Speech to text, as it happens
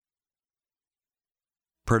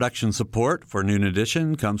Production support for Noon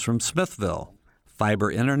Edition comes from Smithville. Fiber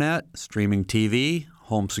internet, streaming TV,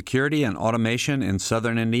 home security, and automation in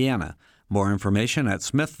southern Indiana. More information at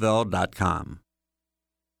smithville.com.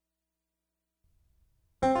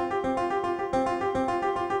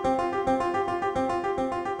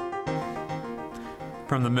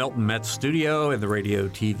 From the Milton Metz studio in the Radio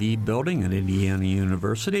TV building at Indiana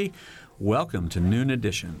University, welcome to Noon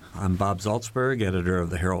Edition. I'm Bob Zaltsberg, editor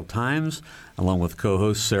of the Herald Times, along with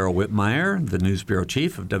co-host Sarah Whitmire, the News Bureau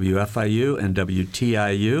Chief of WFIU and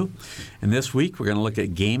WTIU. And this week, we're going to look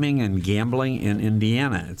at gaming and gambling in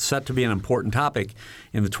Indiana. It's set to be an important topic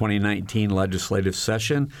in the 2019 legislative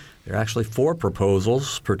session. There are actually 4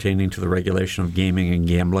 proposals pertaining to the regulation of gaming and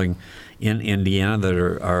gambling in Indiana that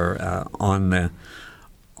are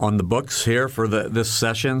on the books here for this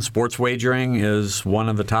session. Sports wagering is one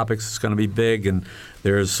of the topics that's going to be big, and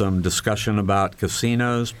there's some discussion about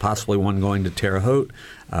casinos, possibly one going to Terre Haute,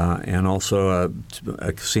 and also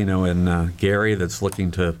a casino in Gary that's looking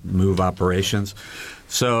to move operations.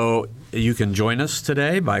 So you can join us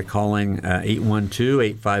today by calling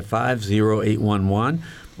 812-855-0811,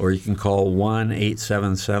 or you can call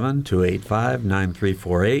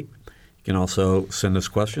 1-877-285-9348. You can also send us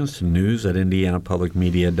questions to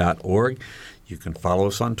news@indianapublicmedia.org. You can follow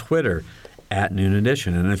us on Twitter @Noon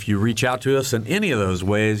Edition. And if you reach out to us in any of those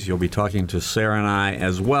ways, you'll be talking to Sarah and I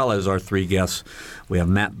as well as our 3 guests. We have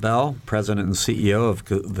Matt Bell, President and CEO of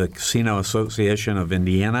the Casino Association of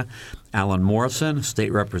Indiana. Alan Morrison,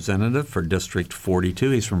 State Representative for District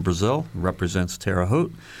 42. He's from Brazil, represents Terre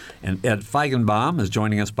Haute. And Ed Feigenbaum is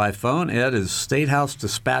joining us by phone. Ed is State House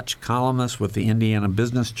Dispatch columnist with the Indiana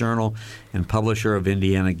Business Journal and publisher of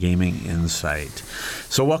Indiana Gaming Insight.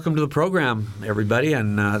 So welcome to the program, everybody.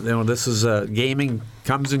 And this is gaming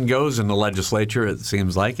comes and goes in the legislature, it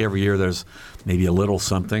seems like. Every year there's maybe a little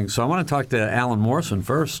something. So I want to talk to Alan Morrison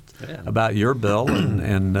first about your bill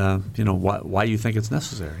and why you think it's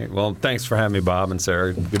necessary. Well, thanks for having me, Bob and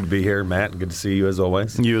Sarah. Good to be here. Matt, good to see you as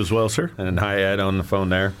always. You as well, sir. And hi, Ed, on the phone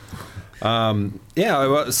there. So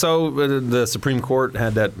the Supreme Court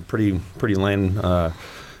had that pretty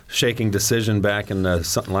land-shaking decision back in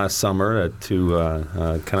last summer to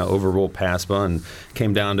kind of overrule PASPA, and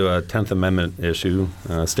came down to a 10th Amendment issue,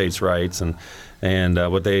 states' rights, and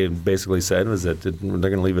what they basically said was that they're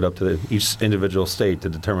going to leave it up to each individual state to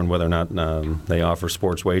determine whether or not they offer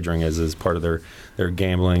sports wagering as part of their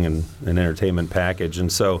gambling and entertainment package.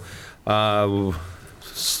 And so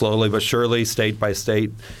slowly but surely, state by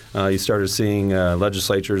state, you started seeing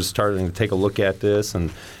legislatures starting to take a look at this,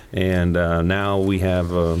 and now we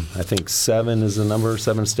have, I think 7 is the number,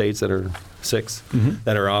 7 states that are 6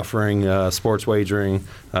 that are offering sports wagering.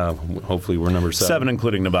 Hopefully we're number 7. 7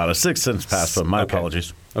 including Nevada. 6 since passed, my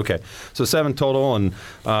apologies. Okay, so 7 total, and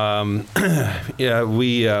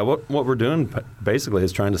what we're doing basically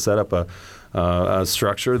is trying to set up a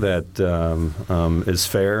structure that is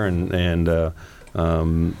fair and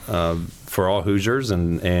for all Hoosiers,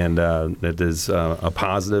 and it is a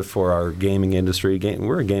positive for our gaming industry.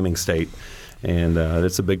 We're a gaming state, and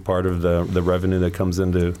it's a big part of the revenue that comes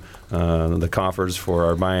into the coffers for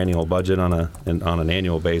our biennial budget on an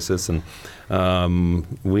annual basis, and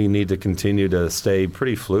we need to continue to stay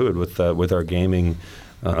pretty fluid with our gaming.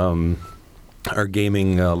 Our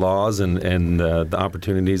gaming laws and the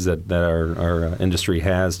opportunities that our industry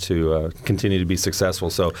has to continue to be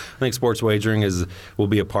successful. So I think sports wagering will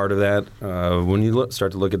be a part of that. When you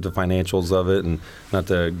start to look at the financials of it, and not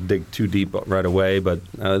to dig too deep right away, but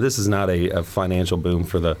this is not a financial boom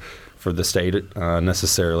for the state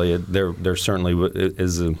necessarily. There certainly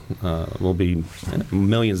will be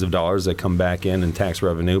millions of dollars that come back in tax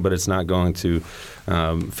revenue, but it's not going to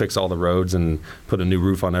fix all the roads and put a new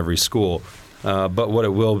roof on every school. But what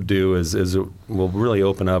it will do is it will really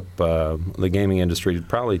open up the gaming industry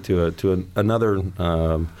probably to another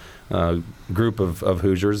group of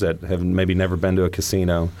Hoosiers that have maybe never been to a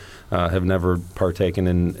casino, have never partaken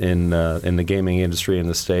in the gaming industry in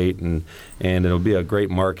the state, and it'll be a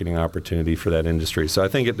great marketing opportunity for that industry. So I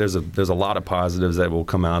think there's a lot of positives that will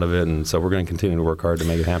come out of it, and so we're going to continue to work hard to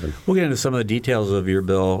make it happen. We'll get into some of the details of your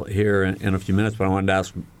bill here in a few minutes, but I wanted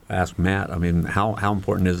to ask Matt, I mean, how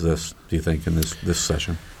important is this, do you think, in this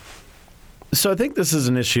session? So I think this is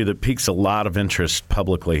an issue that piques a lot of interest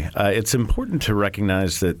publicly. It's important to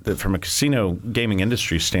recognize that from a casino gaming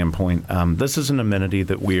industry standpoint, this is an amenity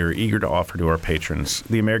that we are eager to offer to our patrons.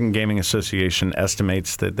 The American Gaming Association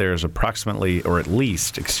estimates that there's approximately, or at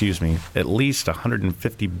least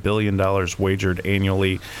 $150 billion wagered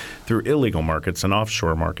annually through illegal markets and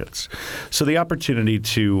offshore markets. So the opportunity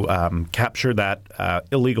to capture that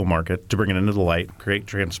illegal market, to bring it into the light, create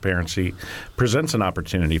transparency, presents an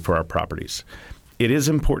opportunity for our properties. It is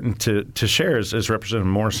important to share, as Representative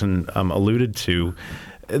Morrison alluded to,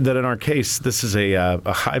 that in our case, this is a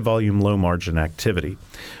high-volume, low-margin activity.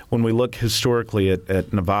 When we look historically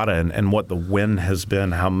at Nevada and what the win has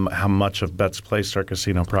been, how much of bets placed our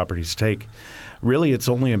casino properties take, really it's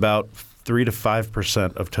only about 3 to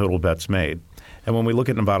 5% of total bets made. And when we look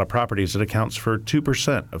at Nevada properties, it accounts for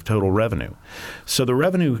 2% of total revenue. So the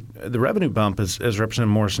revenue bump, as Representative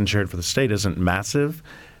Morrison shared for the state, isn't massive,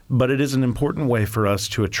 but it is an important way for us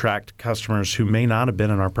to attract customers who may not have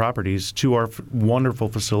been in our properties to our wonderful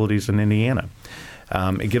facilities in Indiana.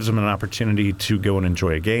 It gives them an opportunity to go and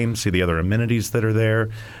enjoy a game, see the other amenities that are there,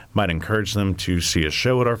 might encourage them to see a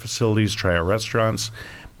show at our facilities, try our restaurants,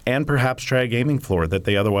 and perhaps try a gaming floor that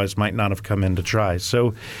they otherwise might not have come in to try.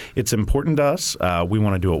 So it's important to us. We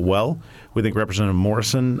want to do it well. We think Representative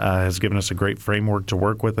Morrison has given us a great framework to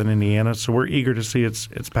work with in Indiana, so we're eager to see its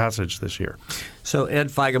passage this year. So Ed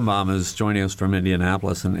Feigenbaum is joining us from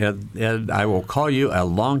Indianapolis. And Ed, I will call you a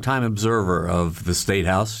longtime observer of the State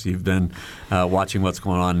House. You've been watching what's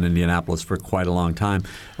going on in Indianapolis for quite a long time.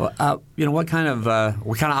 Well, what kind of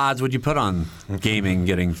odds would you put on gaming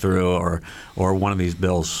getting through or one of these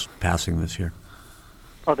bills passing this year?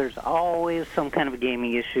 Well, there's always some kind of a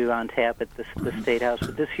gaming issue on tap at the State House,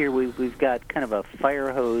 but this year we've got kind of a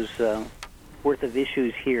fire hose worth of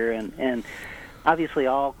issues here, and obviously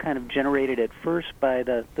all kind of generated at first by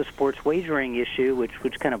the sports wagering issue,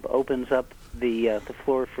 which kind of opens up the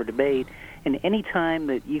floor for debate. And any time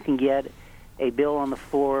that you can get a bill on the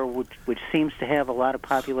floor which seems to have a lot of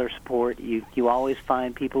popular support, you always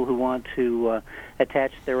find people who want to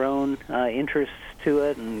attach their own interests to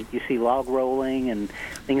it, and you see log rolling, and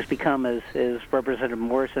things become, as Representative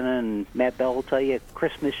Morrison and Matt Bell will tell you,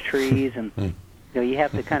 Christmas trees, and you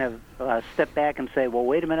have to kind of step back and say, well,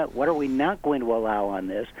 wait a minute, what are we not going to allow on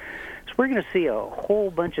this? So we're going to see a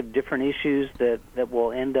whole bunch of different issues that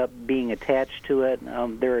will end up being attached to it.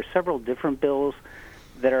 There are several different bills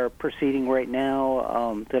that are proceeding right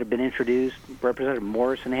now that have been introduced. Representative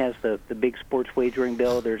Morrison has the big sports wagering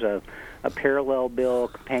bill. There's a parallel bill, a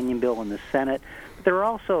companion bill in the Senate. But there are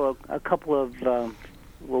also a couple of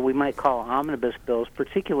what we might call omnibus bills,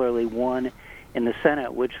 particularly one in the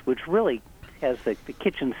Senate, which really has the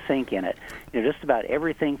kitchen sink in it. Just about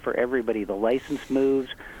everything for everybody. The license moves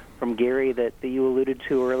from Gary that you alluded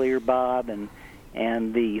to earlier, Bob,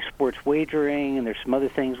 and the sports wagering, and there's some other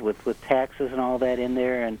things with taxes and all that in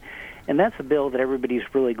there, and that's a bill that everybody's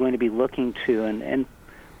really going to be looking to. And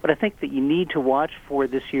what I think that you need to watch for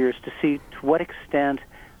this year is to see to what extent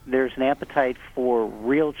there's an appetite for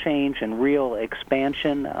real change and real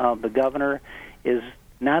expansion. The governor is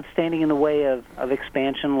not standing in the way of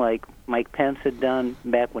expansion like Mike Pence had done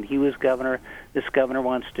back when he was governor. This governor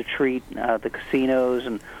wants to treat the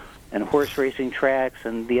casinos and horse racing tracks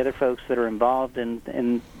and the other folks that are involved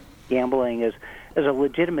in gambling as a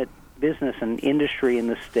legitimate business and industry in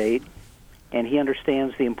the state, and he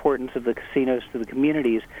understands the importance of the casinos to the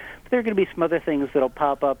communities. But there are going to be some other things that will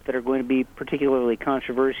pop up that are going to be particularly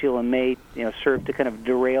controversial and may serve to kind of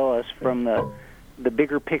derail us from the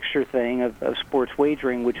bigger picture thing of sports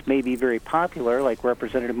wagering, which may be very popular, like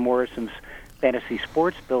Representative Morrison's fantasy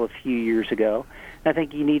sports bill a few years ago. I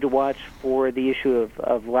think you need to watch for the issue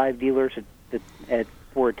of live dealers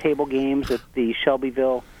for table games at the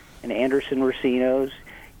Shelbyville and Anderson racinos.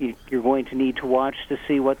 You're going to need to watch to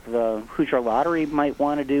see what the Hoosier Lottery might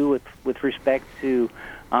want to do with respect to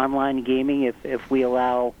online gaming if we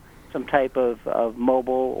allow some type of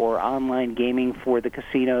mobile or online gaming for the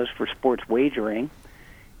casinos for sports wagering.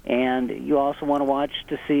 And you also want to watch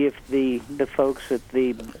to see if the folks at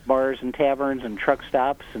the bars and taverns and truck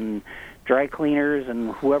stops and dry cleaners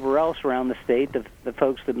and whoever else around the state, the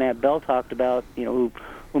folks that Matt Bell talked about, who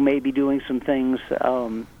may be doing some things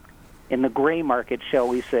in the gray market, shall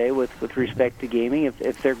we say, with respect to gaming,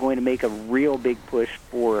 if they're going to make a real big push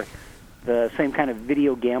for the same kind of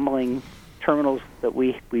video gambling terminals that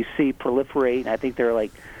we see proliferate. I think there are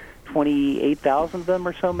like 28,000 of them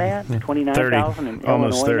or so, Matt, 29,000 in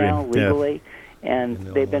Illinois 30. Now legally. Yeah. And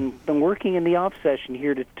they've been working in the off session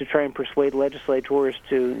here to try and persuade legislators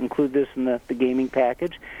to include this in the gaming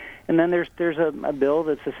package. And then there's a bill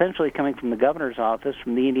that's essentially coming from the governor's office,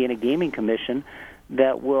 from the Indiana Gaming Commission,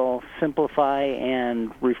 that will simplify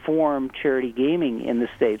and reform charity gaming in the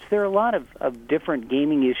states. There are a lot of different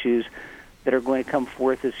gaming issues that are going to come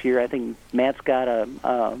forth this year. I think Matt's got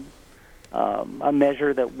a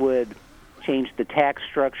measure that would change the tax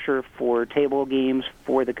structure for table games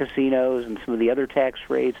for the casinos and some of the other tax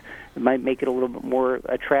rates. It might make it a little bit more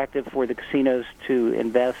attractive for the casinos to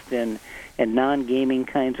invest in non-gaming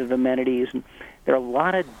kinds of amenities. And there are a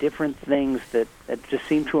lot of different things that just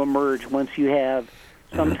seem to emerge once you have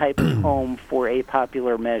some type of home for a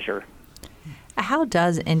popular measure. How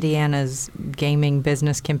does Indiana's gaming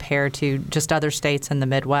business compare to just other states in the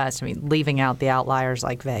Midwest? I mean, leaving out the outliers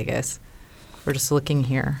like Vegas. We're just looking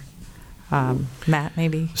here. Matt,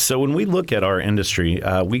 maybe? So when we look at our industry,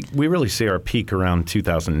 we really see our peak around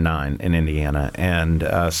 2009 in Indiana.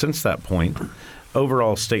 And since that point,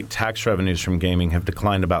 overall state tax revenues from gaming have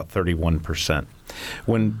declined about 31%.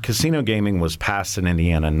 When casino gaming was passed in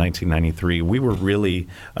Indiana in 1993, we were really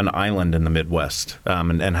an island in the Midwest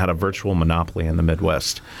and had a virtual monopoly in the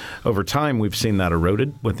Midwest. Over time, we've seen that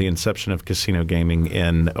eroded with the inception of casino gaming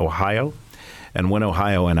in Ohio. And when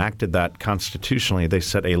Ohio enacted that constitutionally, they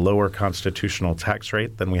set a lower constitutional tax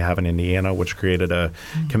rate than we have in Indiana, which created a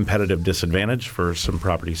competitive disadvantage for some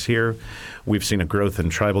properties here. We've seen a growth in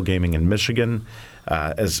tribal gaming in Michigan.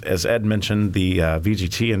 As Ed mentioned, the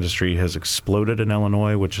VGT industry has exploded in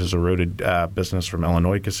Illinois, which has eroded business from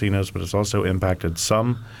Illinois casinos, but it's also impacted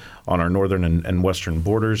some on our northern and western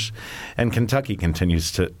borders. And Kentucky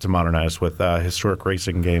continues to modernize with historic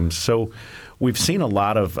racing games. So we've seen a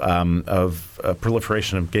lot of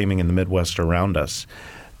proliferation of gaming in the Midwest around us.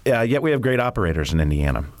 Yet we have great operators in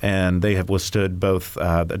Indiana, and they have withstood both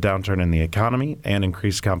the downturn in the economy and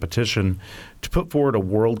increased competition to put forward a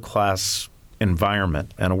world-class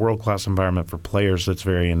environment, and a world-class environment for players that's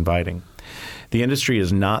very inviting. The industry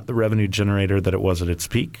is not the revenue generator that it was at its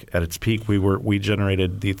peak. At its peak, we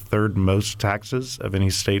generated the third most taxes of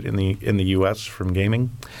any state in the U.S. from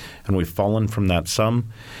gaming, and we've fallen from that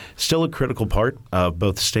sum. Still a critical part of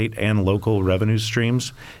both state and local revenue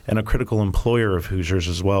streams, and a critical employer of Hoosiers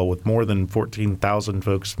as well, with more than 14,000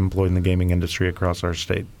 folks employed in the gaming industry across our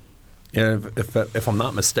state. Yeah, if I'm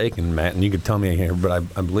not mistaken, Matt, and you could tell me here, but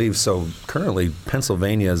I believe so. Currently,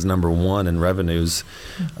 Pennsylvania is number 1 in revenues,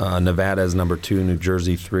 Nevada is number 2, New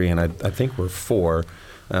Jersey 3, and I think we're 4.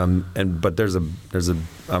 But there's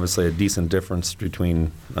obviously a decent difference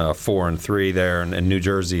between 4 and 3 there, and New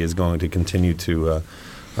Jersey is going to continue to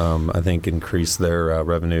I think increase their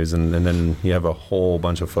revenues, and then you have a whole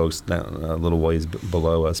bunch of folks down a little ways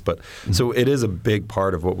below us. But so it is a big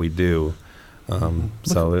part of what we do.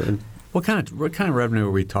 What kind of revenue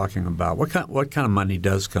are we talking about? What kind of money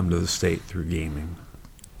does come to the state through gaming?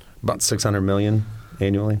 About $600 million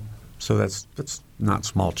annually. So that's not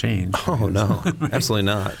small change. Oh no, absolutely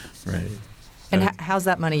not. Right. And how's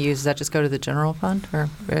that money used? Does that just go to the general fund, or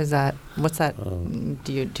is that what's that?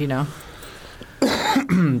 Do you know?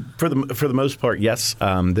 For the most part, yes.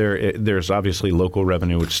 There's obviously local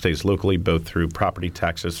revenue which stays locally, both through property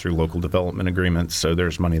taxes, through local development agreements. So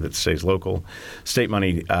there's money that stays local. State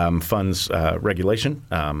money funds regulation.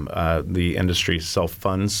 The industry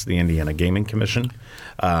self-funds the Indiana Gaming Commission.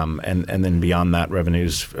 And then beyond that,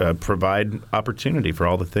 revenues provide opportunity for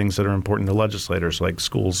all the things that are important to legislators, like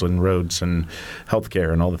schools and roads and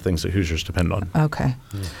healthcare and all the things that Hoosiers depend on. Okay.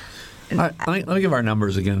 Yeah. Let me give our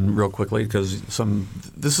numbers again real quickly, because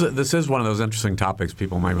this is one of those interesting topics.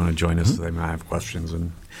 People might want to join us. They might have questions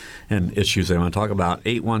and issues they want to talk about.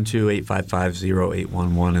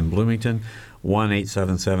 812-855-0811 in Bloomington,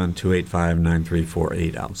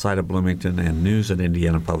 1-877-285-9348 outside of Bloomington, and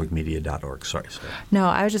news@indianapublicmedia.org. Sorry. No,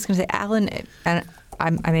 I was just going to say, Alan, and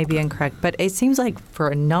I may be incorrect, but it seems like for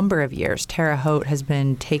a number of years, Terre Haute has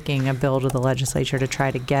been taking a bill to the legislature to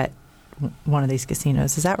try to get one of these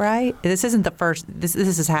casinos. Is that right? This isn't the first. This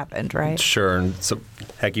has happened, right? Sure. And so,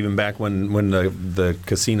 heck, even back when the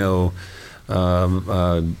casino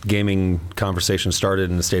gaming conversation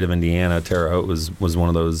started in the state of Indiana, Terre Haute was one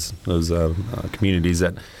of those communities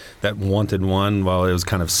that wanted one. While it was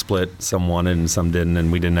kind of split, some wanted and some didn't,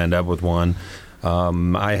 and we didn't end up with one.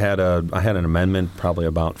 I had an amendment probably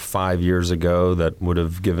about 5 years ago that would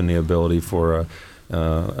have given the ability for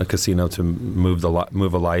a casino to move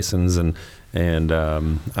a license, and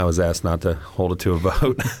I was asked not to hold it to a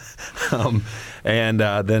vote.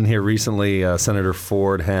 Then here recently, Senator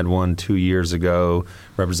Ford had one 2 years ago.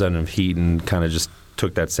 Representative Heaton kind of just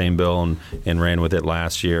took that same bill and ran with it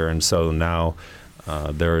last year, and so now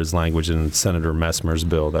there is language in Senator Messmer's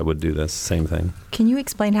bill that would do this same thing. Can you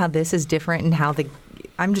explain how this is different and how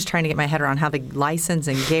I'm just trying to get my head around how the license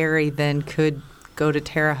in Gary then could go to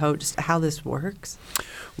Terre Haute, just how this works.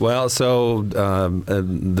 Well, so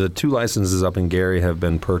the 2 licenses up in Gary have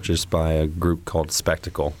been purchased by a group called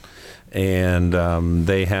Spectacle. And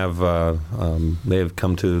they have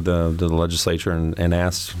come to the legislature and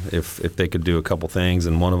asked if they could do a couple things.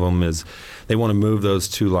 And one of them is they want to move those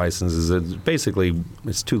 2 licenses.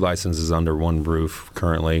 It's 2 licenses under one roof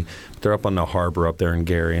currently. They're up on the harbor up there in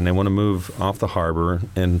Gary, and they want to move off the harbor.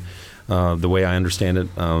 And the way I understand it,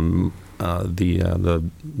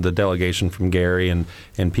 the delegation from Gary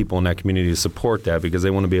and people in that community support that because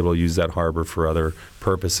they want to be able to use that harbor for other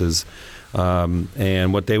purposes.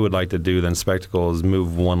 And what they would like to do then, Spectacle, is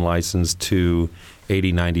move 1 license to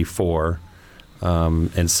 8094,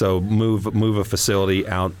 and so move a facility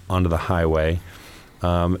out onto the highway.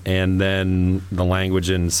 And then the language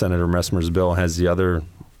in Senator Messmer's bill has the other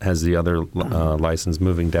license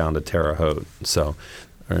moving down to Terre Haute,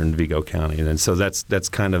 or in Vigo County. And so that's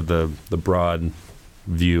kind of the broad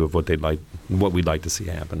view of what we'd like to see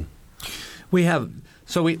happen.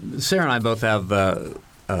 Sarah and I both have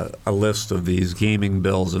a list of these gaming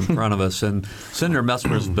bills in front of us, and Senator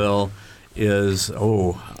Messmer's bill is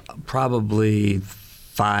probably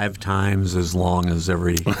 5 times as long as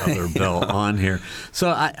every other bill on here. So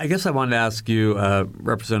I guess I wanted to ask you,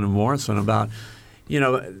 Representative Morrison, about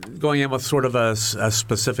going in with sort of a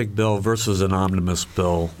specific bill versus an omnibus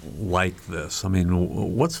bill like this. I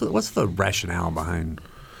mean, what's the rationale behind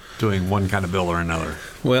doing one kind of bill or another?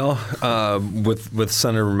 Well, with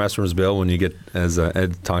Senator Messmer's bill, when you get, as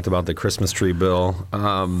Ed talked about, the Christmas tree bill,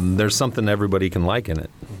 there's something everybody can like in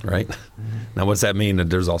it, right? Now, what's that mean? That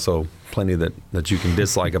there's also plenty that you can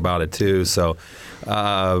dislike about it too. So,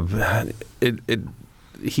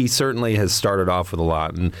 he certainly has started off with a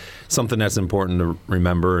lot, and something that's important to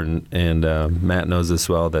remember, and Matt knows this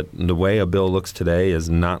well, that the way a bill looks today is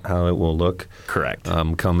not how it will look correct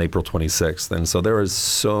come April 26th. And so there is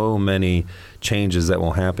so many changes that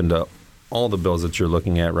will happen to all the bills that you're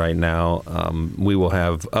looking at right now. We will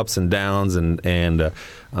have ups and downs, and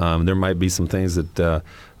there might be some things that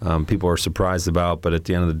people are surprised about, but at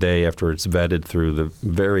the end of the day, after it's vetted through the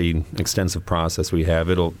very extensive process we have,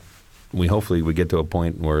 hopefully we get to a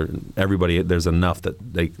point where there's enough that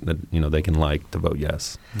they can like to vote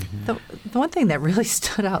yes. The one thing that really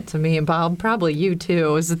stood out to me, and Bob, probably you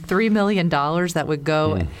too, was the $3 million that would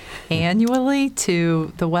go annually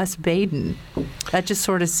to the West Baden. That just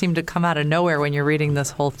sort of seemed to come out of nowhere when you're reading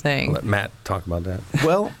this whole thing. Let Matt talk about that.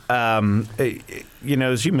 Well,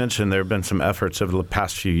 as you mentioned, there have been some efforts over the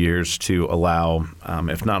past few years to allow,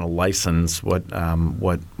 if not a license, what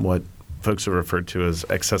folks have referred to as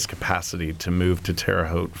excess capacity to move to Terre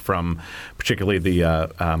Haute from particularly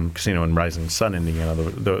the casino in Rising Sun, Indiana,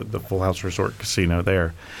 the Full House Resort Casino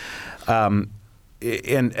there. And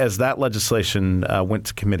as that legislation went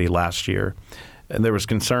to committee last year, and there was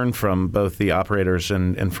concern from both the operators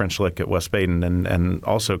in French Lick at West Baden and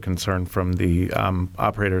also concern from the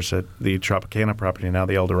operators at the Tropicana property, now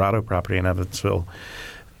the Eldorado property in Evansville,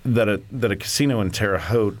 that a casino in Terre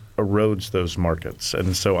Haute erodes those markets.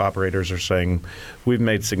 And so operators are saying, we've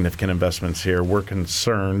made significant investments here. We're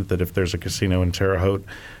concerned that if there's a casino in Terre Haute,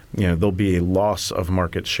 there'll be a loss of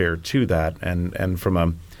market share to that. And from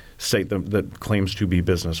a state that claims to be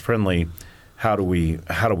business friendly, how do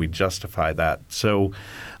we justify that? So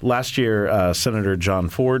last year, Senator John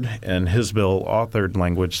Ford and his bill authored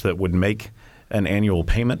language that would make an annual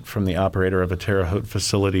payment from the operator of a Terre Haute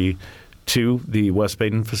facility to the West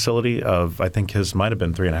Baden facility of, I think his might have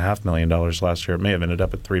been $3.5 million last year. It may have ended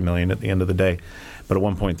up at $3 million at the end of the day, but at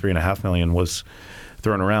one point $3.5 million was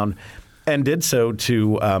thrown around, and did so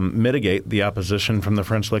to mitigate the opposition from the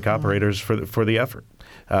French Lick operators for the effort.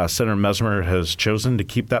 Senator Messmer has chosen to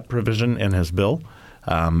keep that provision in his bill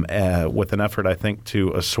with an effort, I think,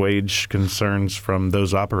 to assuage concerns from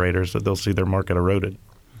those operators that they'll see their market eroded.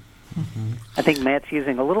 Mm-hmm. I think Matt's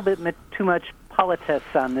using a little bit too much politesse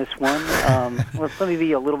on this one. Let me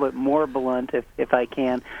be a little bit more blunt, if I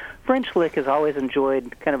can. French Lick has always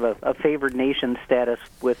enjoyed kind of a favored nation status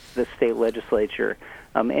with the state legislature.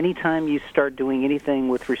 Anytime you start doing anything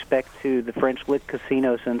with respect to the French Lick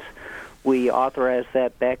casino, since we authorized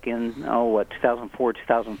that back in 2004,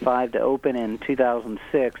 2005 to open in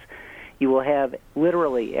 2006, you will have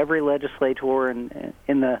literally every legislator in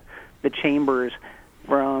the chambers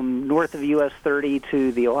from north of US 30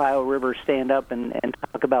 to the Ohio River stand up and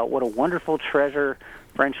talk about what a wonderful treasure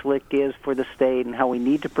French Lick is for the state and how we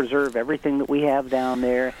need to preserve everything that we have down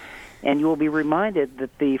there. And you will be reminded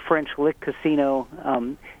that the French Lick Casino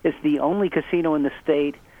is the only casino in the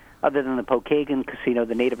state other than the Pokagon Casino,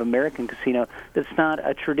 the Native American casino, that's not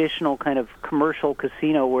a traditional kind of commercial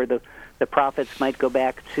casino where the profits might go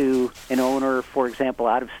back to an owner, for example,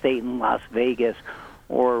 out of state in Las Vegas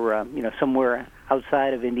or somewhere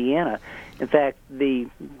outside of Indiana. In fact, the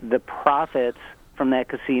profits from that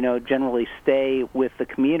casino generally stay with the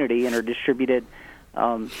community and are distributed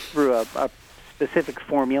through a specific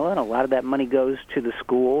formula, and a lot of that money goes to the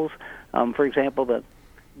schools. For example,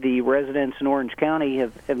 the residents in Orange County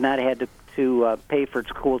have not had to pay for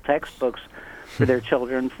school textbooks for their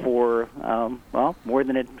children for more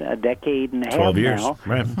than a decade and a half 12 years, now.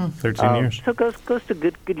 right? 13 years. So it goes to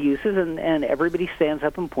good uses, and everybody stands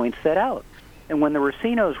up and points that out. And when the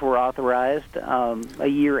racinos were authorized a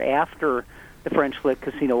year after the French Lick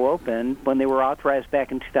Casino opened, when they were authorized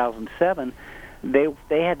back in 2007, they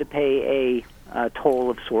had to pay a toll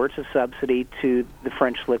of sorts, a subsidy to the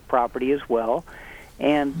French Lick property as well.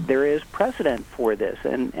 And there is precedent for this.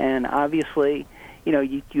 And obviously,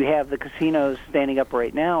 you have the casinos standing up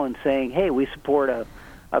right now and saying, hey, we support a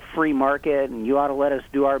free market, and you ought to let us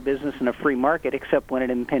do our business in a free market, except when it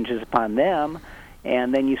impinges upon them.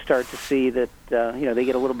 And then you start to see that they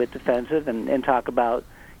get a little bit defensive and talk about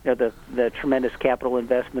the tremendous capital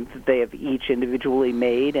investment that they have each individually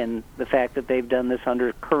made, and the fact that they've done this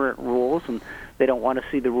under current rules, and they don't want to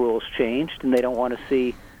see the rules changed, and they don't want to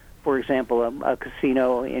see, for example, a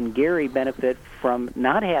casino in Gary benefit from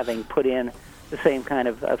not having put in the same kind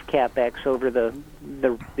of CapEx over the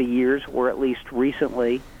years, or at least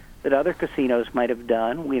recently, that other casinos might have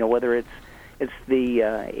done. Whether it's the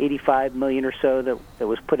 $85 million or so that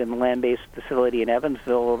was put in the land-based facility in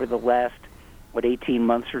Evansville over the last 18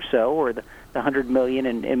 months or so, or the $100 million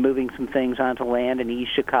in moving some things onto land in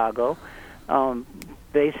East Chicago.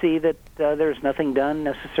 They see that there's nothing done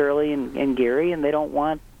necessarily in Gary, and they don't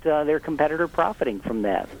want their competitor profiting from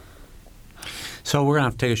that. So we're going to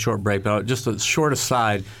have to take a short break, but just a short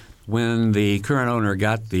aside, when the current owner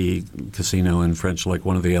got the casino in French Lick,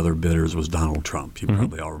 one of the other bidders was Donald Trump. You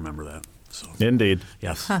probably all remember that. So, Indeed.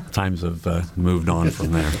 Yes, times have moved on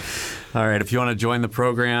from there. All right, if you want to join the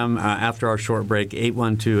program after our short break,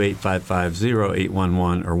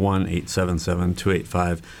 812-855-0811 or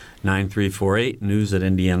 1-877-285-9348. News at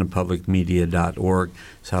indianapublicmedia.org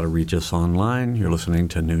is how to reach us online. You're listening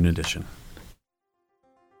to Noon Edition.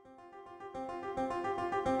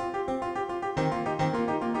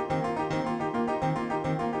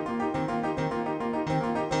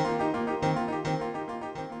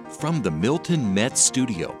 From the Milton Met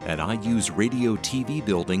Studio at IU's Radio TV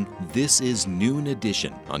building, this is Noon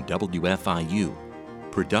Edition on WFIU.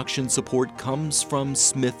 Production support comes from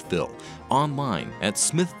Smithville, online at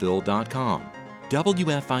smithville.com.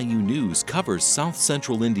 WFIU News covers South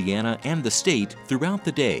Central Indiana and the state throughout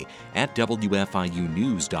the day at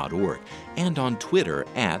WFIUnews.org and on Twitter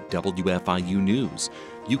at WFIU News.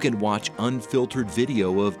 You can watch unfiltered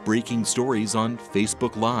video of breaking stories on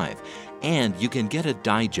Facebook Live, and you can get a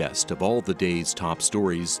digest of all the day's top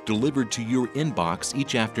stories delivered to your inbox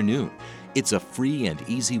each afternoon. It's a free and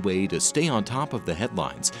easy way to stay on top of the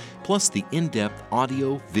headlines, plus the in-depth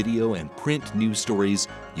audio, video, and print news stories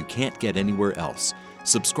you can't get anywhere else.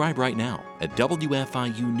 Subscribe right now at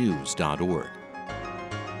WFIUnews.org.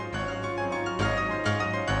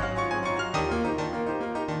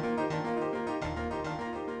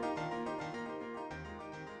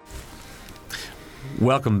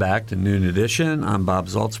 Welcome back to Noon Edition. I'm Bob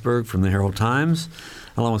Zaltsberg from the Herald Times,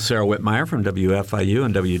 along with Sarah Whitmire from WFIU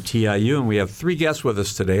and WTIU. And we have three guests with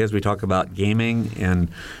us today as we talk about gaming and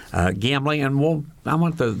gambling. And I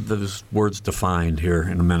want those words defined here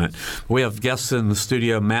in a minute. We have guests in the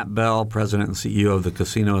studio, Matt Bell, President and CEO of the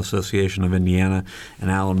Casino Association of Indiana, and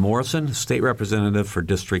Alan Morrison, State Representative for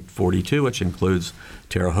District 42, which includes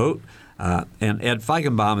Terre Haute. And Ed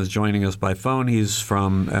Feigenbaum is joining us by phone. He's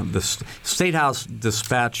from the State House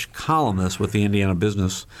Dispatch columnist with the Indiana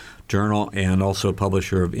Business Journal and also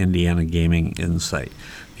publisher of Indiana Gaming Insight.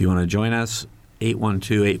 If you want to join us,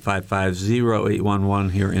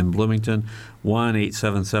 812-855-0811 here in Bloomington,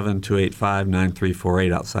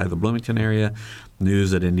 1-877-285-9348 outside the Bloomington area,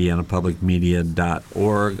 news at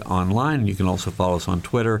indianapublicmedia.org online. You can also follow us on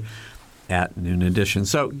Twitter at Noon Edition.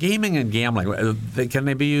 So gaming and gambling, can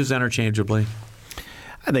they be used interchangeably?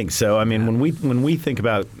 I think so. I mean, when we think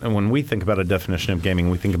about a definition of gaming,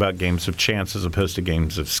 we think about games of chance as opposed to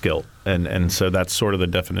games of skill, and so that's sort of the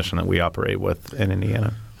definition that we operate with in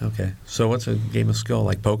Indiana. Okay. So what's a game of skill,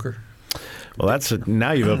 like poker? Well,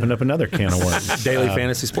 now you've opened up another can of worms. Daily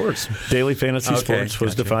fantasy sports. Daily fantasy sports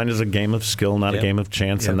was defined as a game of skill, not a game of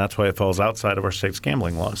chance, and that's why it falls outside of our state's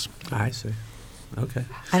gambling laws. I see. Okay.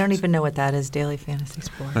 I don't even know what that is, daily fantasy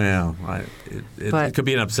sport. Yeah, it could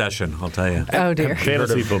be an obsession, I'll tell you. Oh, dear.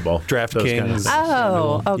 Fantasy football. DraftKings.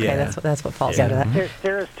 Oh, okay. Yeah. That's what falls out of that.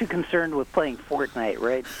 Sarah's too concerned with playing Fortnite,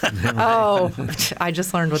 right? Oh, I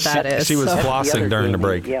just learned what that is. She was so flossing during the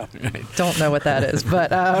break. Yeah. don't know what that is.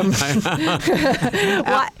 But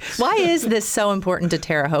why is this so important to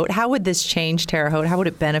Terre Haute? How would this change Terre Haute? How would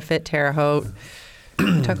it benefit Terre Haute?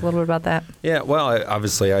 Talk a little bit about that. Yeah, well,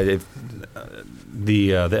 obviously,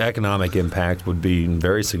 the economic impact would be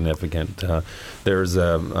very significant. There's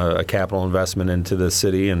a capital investment into the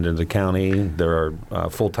city and into the county. There are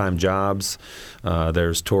full-time jobs.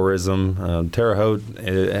 There's tourism. Terre Haute,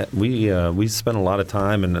 we spend a lot of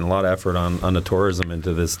time and a lot of effort on the tourism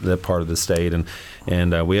into that part of the state,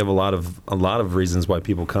 and we have a lot of reasons why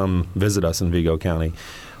people come visit us in Vigo County.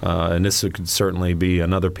 And this could certainly be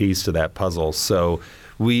another piece to that puzzle. So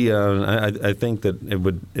I think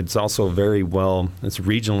that it's also very well, it's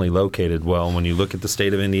regionally located well. When you look at the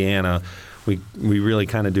state of Indiana, we really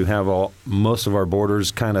kind of do have most of our borders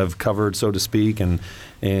kind of covered, so to speak, and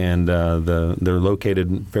they're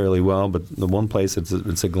located fairly well. But the one place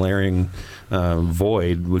it's a glaring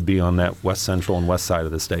void would be on that west central and west side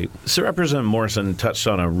of the state. So Representative Morrison touched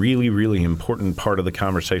on a really, really important part of the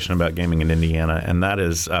conversation about gaming in Indiana, and that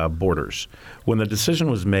is borders. When the decision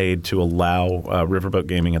was made to allow riverboat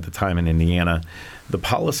gaming at the time in Indiana, the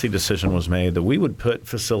policy decision was made that we would put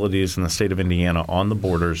facilities in the state of Indiana on the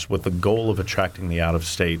borders with the goal of attracting the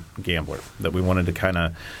out-of-state gambler, that we wanted to kind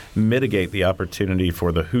of mitigate the opportunity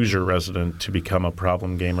for the Hoosier resident to become a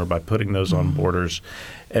problem gamer by putting those on borders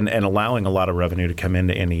and allowing a lot of revenue to come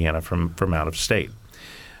into Indiana from out of state.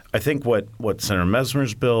 I think what Senator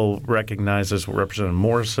Mesmer's bill recognizes, what Representative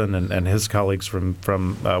Morrison and his colleagues from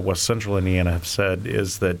West Central Indiana have said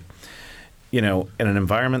is that, in an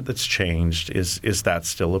environment that's changed, is that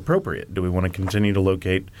still appropriate? Do we want to continue to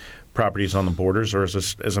locate properties on the borders, or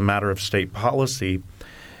as a matter of state policy,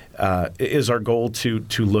 is our goal to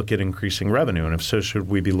look at increasing revenue? And if so, should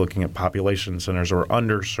we be looking at population centers or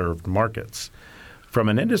underserved markets? From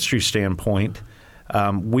an industry standpoint,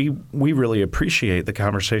 we really appreciate the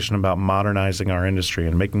conversation about modernizing our industry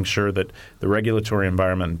and making sure that the regulatory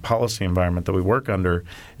environment and policy environment that we work under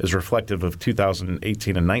is reflective of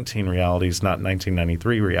 2018 and 19 realities, not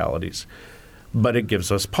 1993 realities. But it gives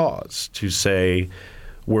us pause to say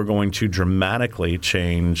we're going to dramatically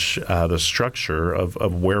change the structure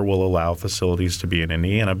of where we'll allow facilities to be in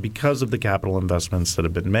Indiana because of the capital investments that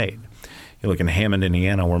have been made. You look in Hammond,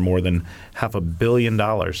 Indiana, where more than $500 million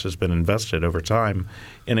has been invested over time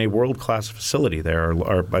in a world-class facility there,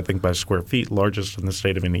 or I think by square feet, largest in the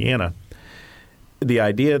state of Indiana. The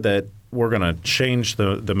idea that we're going to change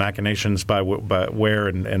the machinations by where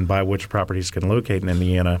and by which properties can locate in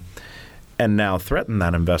Indiana and now threaten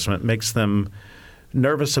that investment makes them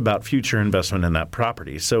nervous about future investment in that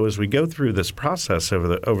property. So as we go through this process over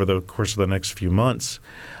the course of the next few months,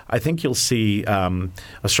 I think you'll see a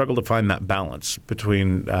struggle to find that balance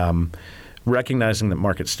between recognizing that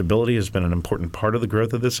market stability has been an important part of the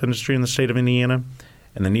growth of this industry in the state of Indiana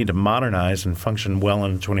and the need to modernize and function well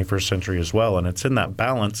in the 21st century as well. And it's in that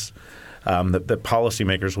balance that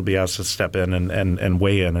policymakers will be asked to step in and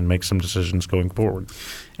weigh in and make some decisions going forward.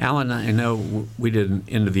 Alan, I know we did an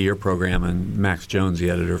end-of-the-year program, and Max Jones, the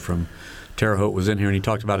editor from Terre Haute, was in here, and he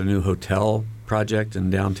talked about a new hotel project in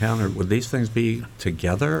downtown. Or would these things be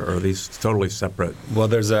together, or are these totally separate? Well,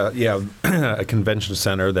 there's a convention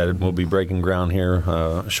center that will be breaking ground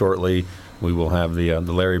here shortly. We will have the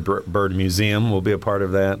Larry Bird Museum will be a part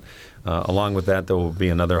of that. Along with that, there will be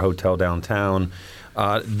another hotel downtown.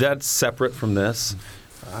 That's separate from this.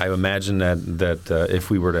 I imagine that if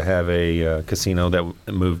we were to have a casino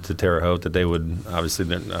that moved to Terre Haute, that they would obviously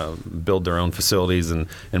build their own facilities and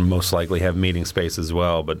most likely have meeting space as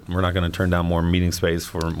well. But we're not going to turn down more meeting space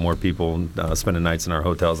for more people spending nights in our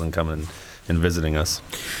hotels and coming and visiting us.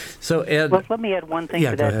 So, Ed, let me add one thing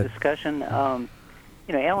to that ahead. discussion.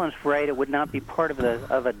 Alan's right. It would not be part of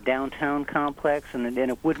a downtown complex, and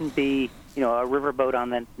it wouldn't be a riverboat on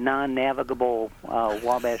the non-navigable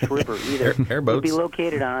Wabash River either. Airboats. It would be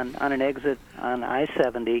located on an exit on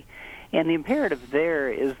I-70, and the imperative there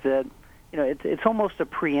is that it's almost a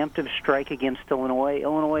preemptive strike against Illinois.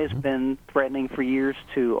 Illinois has been threatening for years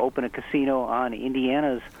to open a casino on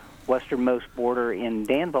Indiana's westernmost border in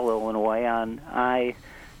Danville, Illinois, on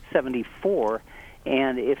I-74.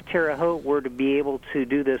 And if Terre Haute were to be able to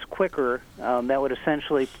do this quicker, that would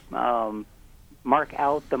essentially mark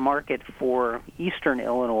out the market for eastern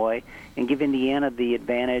Illinois and give Indiana the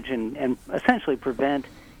advantage and essentially prevent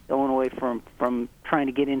Illinois from trying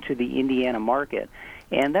to get into the Indiana market.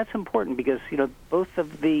 And that's important because, both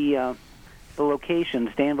of the the locations,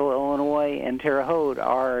 Danville, Illinois, and Terre Haute,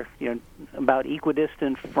 are about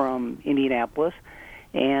equidistant from Indianapolis,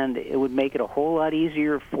 and it would make it a whole lot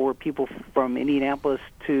easier for people from Indianapolis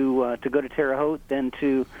to go to Terre Haute than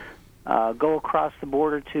to go across the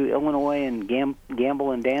border to Illinois and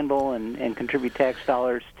gamble in Danville and contribute tax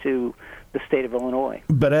dollars to the state of Illinois.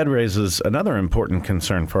 But Ed raises another important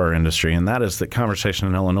concern for our industry, and that is that conversation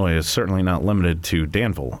in Illinois is certainly not limited to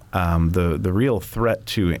Danville. The real threat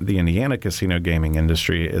to the Indiana casino gaming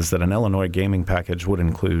industry is that an Illinois gaming package would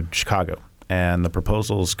include Chicago, and the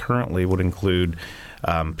proposals currently would include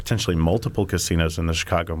potentially multiple casinos in the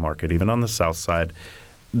Chicago market, even on the south side.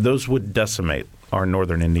 Those would decimate our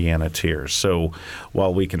northern Indiana tiers. So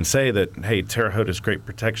while we can say that, hey, Terre Haute is great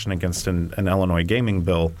protection against an Illinois gaming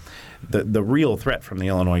bill, the real threat from the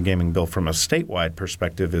Illinois gaming bill from a statewide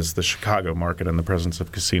perspective is the Chicago market and the presence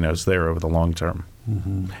of casinos there over the long term.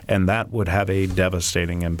 Mm-hmm. And that would have a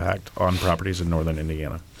devastating impact on properties in northern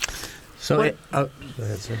Indiana. So, go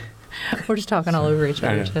ahead, sir. We're just talking all over each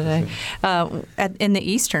other today. In the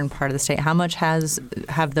eastern part of the state, how much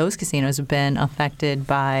have those casinos been affected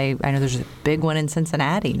by? I know there's a big one in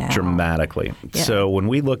Cincinnati now. Dramatically. Yeah. So when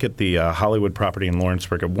we look at the Hollywood property in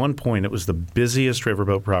Lawrenceburg, at one point it was the busiest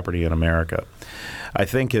riverboat property in America. I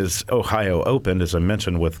think as Ohio opened, as I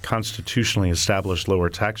mentioned, with constitutionally established lower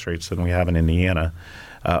tax rates than we have in Indiana,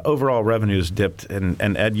 overall revenues dipped, and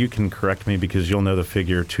Ed, you can correct me because you'll know the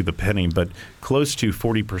figure to the penny, but close to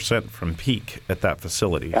 40% from peak at that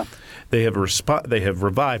facility. Yeah. They have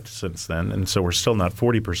revived since then, and so we're still not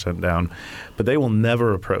 40% down, but they will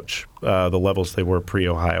never approach the levels they were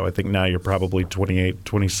pre-Ohio. I think now you're probably 28,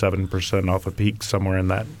 27% off of peak, somewhere in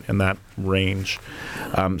that range.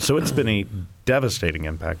 So it's been a devastating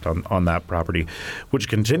impact on that property, which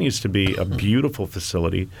continues to be a beautiful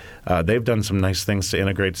facility. They've done some nice things to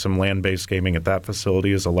integrate some land-based gaming at that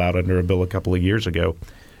facility, as allowed under a bill a couple of years ago,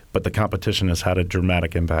 but the competition has had a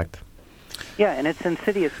dramatic impact. Yeah, and it's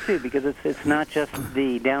insidious, too, because it's not just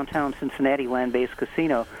the downtown Cincinnati land-based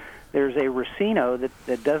casino. There's a Racino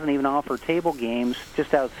that doesn't even offer table games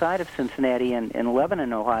just outside of Cincinnati in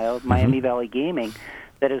Lebanon, Ohio, Miami Valley Gaming,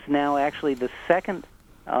 that is now actually the second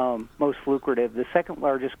most lucrative, the second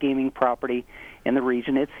largest gaming property in the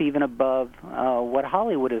region. It's even above what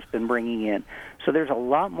Hollywood has been bringing in. So there's a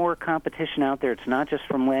lot more competition out there. It's not just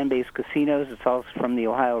from land-based casinos. It's also from the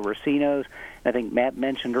Ohio Racinos. I think Matt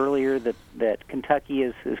mentioned earlier that Kentucky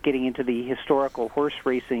is getting into the historical horse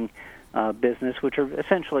racing business, which are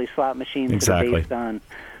essentially slot machines that are based on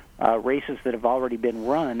races that have already been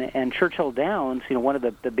run. And Churchill Downs, one of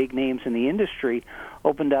the big names in the industry,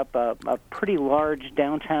 opened up a pretty large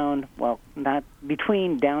downtown, well, not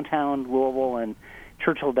between downtown Louisville and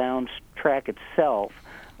Churchill Downs track itself,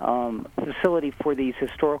 facility for these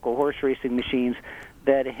historical horse racing machines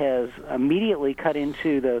that has immediately cut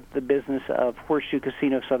into the business of Horseshoe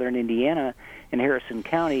Casino Southern Indiana in Harrison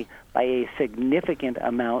County by a significant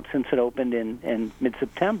amount since it opened in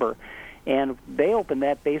mid-September. And they opened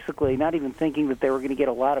that basically not even thinking that they were going to get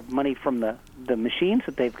a lot of money from the machines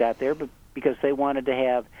that they've got there, but because they wanted to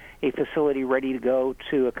have a facility ready to go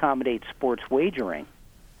to accommodate sports wagering.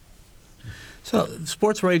 So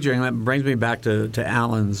sports wagering, that brings me back to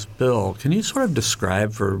Alan's bill. Can you sort of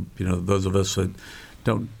describe for those of us that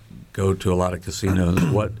don't go to a lot of casinos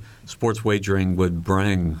what sports wagering would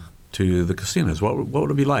bring to the casinos? What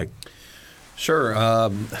would it be like? Sure.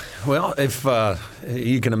 Well, if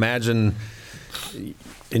you can imagine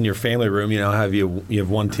in your family room, you have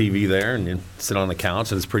one TV there and you sit on the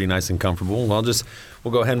couch and it's pretty nice and comfortable.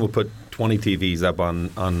 We'll go ahead and we'll put 20 TVs up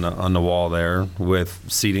on the wall there with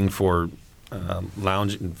seating for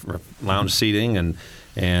lounge seating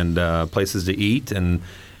and places to eat and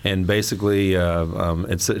basically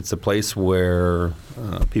it's a place where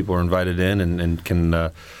people are invited in and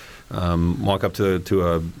can walk up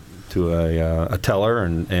to a teller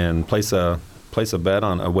and place a bet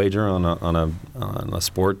on a wager on a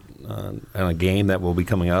sport and a game that will be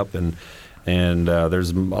coming up and there's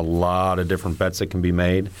a lot of different bets that can be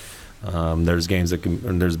made. There's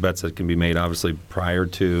there's bets that can be made obviously prior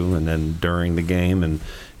to and then during the game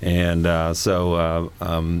so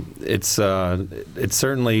it's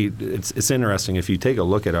certainly it's interesting. If you take a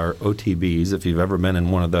look at our OTBs, if you've ever been in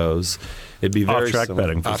one of those, it'd be very off-track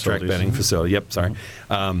betting facility. Yep, sorry.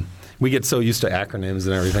 We get so used to acronyms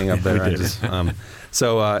and everything up there.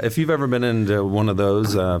 So if you've ever been into one of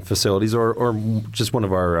those facilities or just one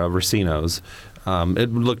of our racinos, it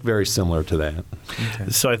would look very similar to that. Okay.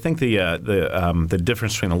 So I think the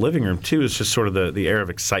difference between the living room too is just sort of the air of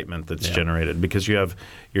excitement that's generated, because you're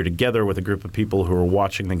together with a group of people who are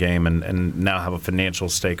watching the game and now have a financial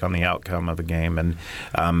stake on the outcome of the game, and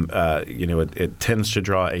it tends to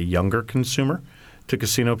draw a younger consumer to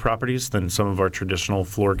casino properties than some of our traditional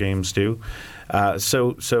floor games do.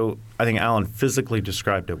 So I think Alan physically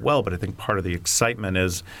described it well, but I think part of the excitement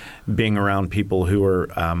is being around people who are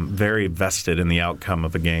very vested in the outcome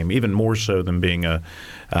of a game, even more so than being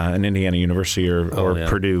an Indiana University or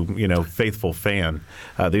Purdue, faithful fan.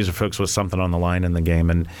 These are folks with something on the line in the game,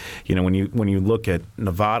 and when you look at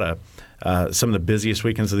Nevada. Some of the busiest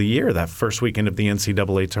weekends of the year, that first weekend of the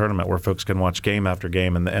NCAA tournament, where folks can watch game after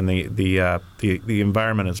game, and the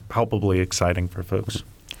environment is palpably exciting for folks.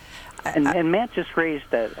 And Matt just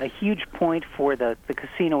raised a huge point for the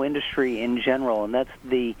casino industry in general, and that's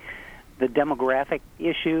the demographic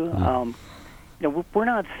issue. We're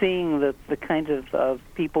not seeing the kinds of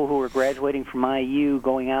people who are graduating from IU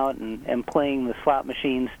going out and playing the slot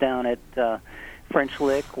machines down at French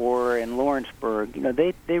Lick or in Lawrenceburg.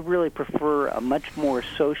 They really prefer a much more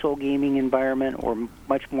social gaming environment, or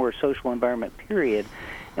much more social environment, period,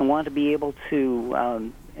 and want to be able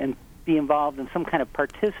to and be involved in some kind of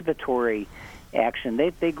participatory action.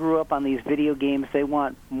 They grew up on these video games. They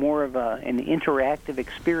want more of an interactive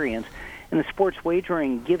experience, and the sports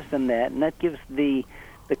wagering gives them that, and that gives the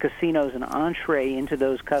casinos an entree into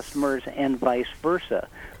those customers and vice versa.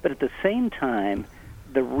 But at the same time,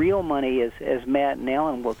 the real money, as Matt and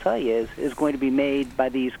Alan will tell you, is going to be made by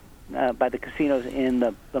the casinos in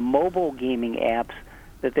the mobile gaming apps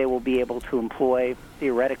that they will be able to employ,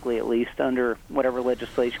 theoretically at least, under whatever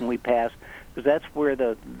legislation we pass, because that's where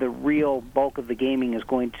the real bulk of the gaming is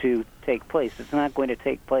going to take place. It's not going to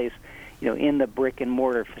take place, in the brick and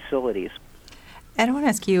mortar facilities. And I want to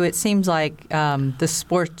ask you, it seems like the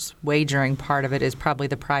sports wagering part of it is probably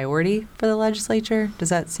the priority for the legislature. Does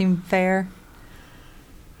that seem fair?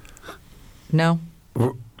 No?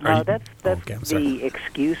 That's the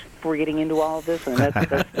excuse for getting into all of this, and that's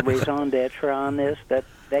the raison d'etre on this.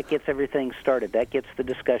 That gets everything started. That gets the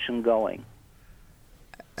discussion going.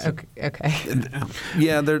 Okay.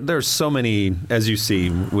 Yeah, there's so many, as you see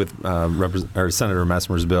with Senator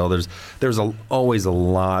Messmer's bill. There's always a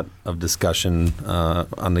lot of discussion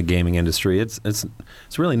on the gaming industry. It's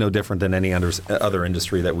really no different than any other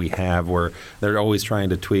industry that we have, where they're always trying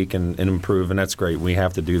to tweak and improve, and that's great. We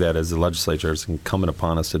have to do that as the legislature. It's incumbent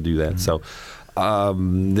upon us to do that.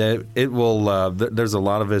 Mm-hmm. So it will. There's a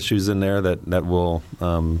lot of issues in there that will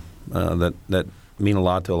that mean a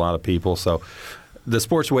lot to a lot of people. So. The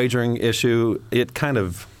sports wagering issue, it's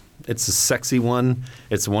a sexy one.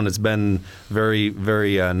 It's one that's been very,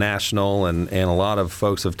 very national, and a lot of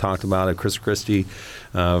folks have talked about it. Chris Christie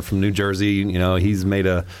from New Jersey, he's made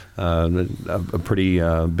a pretty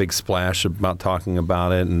big splash about talking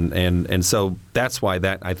about it, and so that's why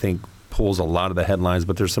that, I think, pulls a lot of the headlines.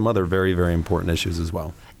 But there's some other very, very important issues as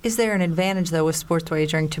well. Is there an advantage, though, with sports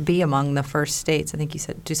wagering to be among the first states? I think you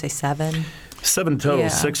said, did you say 7? 7 total, yeah.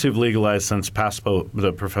 6 who've legalized since PASPA,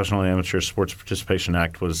 the Professional and Amateur Sports Participation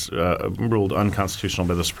Act, was ruled unconstitutional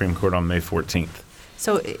by the Supreme Court on May 14th.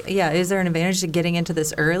 So, is there an advantage to getting into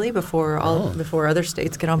this early before other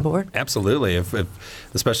states get on board? Absolutely, if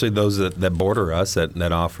especially those that border us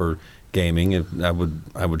that offer gaming. I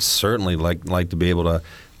would certainly like to be able to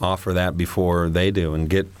offer that before they do, and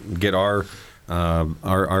get our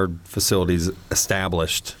facilities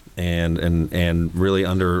established and really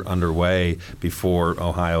underway before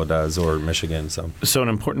Ohio does, or Michigan. So an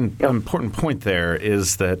important point there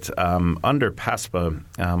is that under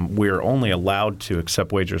PASPA, we're only allowed to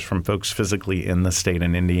accept wagers from folks physically in the state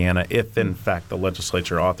in Indiana if, in fact, the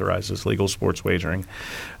legislature authorizes legal sports wagering.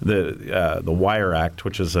 The Wire Act,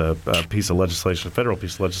 which is a piece of legislation, a federal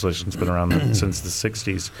piece of legislation that's been around since the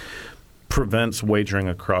 60s, prevents wagering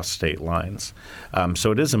across state lines.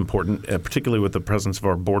 So it is important, particularly with the presence of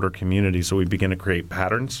our border community, so we begin to create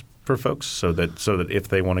patterns for folks so that if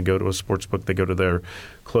they want to go to a sports book, they go to their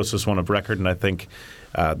closest one of record. And I think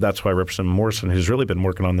that's why Representative Morrison, who's really been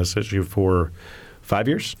working on this issue for 5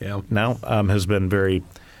 years now, has been very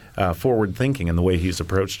forward-thinking in the way he's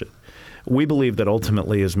approached it. We believe that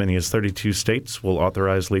ultimately as many as 32 states will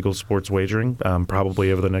authorize legal sports wagering,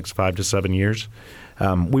 probably over the next 5 to 7 years.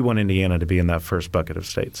 We want Indiana to be in that first bucket of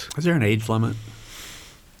states. Is there an age limit?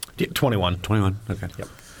 21. 21, okay. Yep.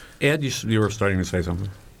 Ed, you were starting to say something.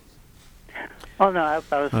 Oh, no,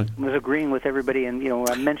 I was agreeing with everybody, and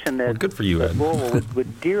I mentioned that, well, good for you, Ed. Louisville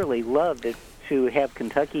would dearly love to have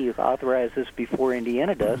Kentucky authorize this before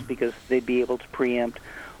Indiana does, because they'd be able to preempt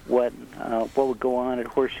what would go on at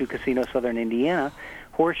Horseshoe Casino Southern Indiana.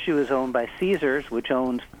 Horseshoe is owned by Caesars, which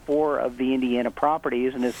owns 4 of the Indiana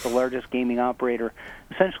properties and is the largest gaming operator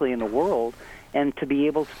essentially in the world. And to be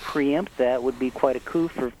able to preempt that would be quite a coup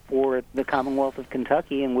for the Commonwealth of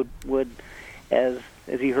Kentucky, and would as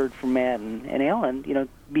you heard from Matt and Alan,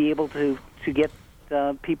 be able to get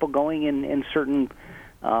people going in certain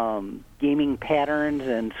gaming patterns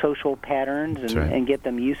and social patterns, and get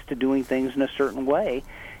them used to doing things in a certain way,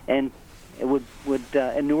 and it would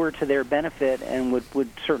inure to their benefit and would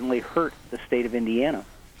certainly hurt the state of Indiana.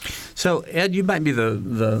 So, Ed, you might be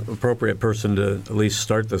the appropriate person to at least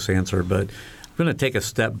start this answer, but I'm going to take a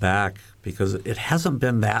step back because it hasn't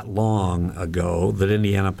been that long ago that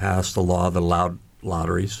Indiana passed a law that allowed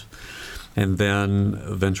lotteries, and then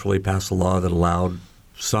eventually passed a law that allowed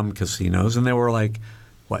some casinos, and there were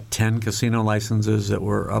 10 casino licenses that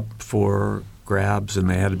were up for grabs, and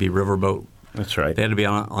they had to be riverboat. That's right. They had to be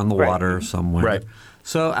on the water somewhere. Right.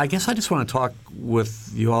 So I guess I just want to talk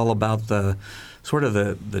with you all about the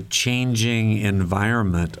changing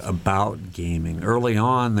environment about gaming. Early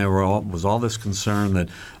on, there was all this concern that,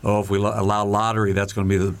 if we allow lottery, that's going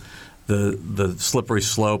to be the slippery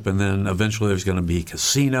slope, and then eventually there's going to be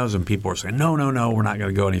casinos, and people are saying, no, we're not going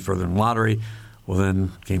to go any further than lottery. Well,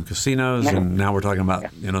 then came casinos, and now we're talking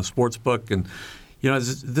about sports book, and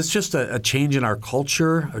is this just a change in our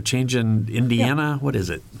culture, a change in Indiana? What is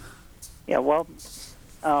it? Yeah, well,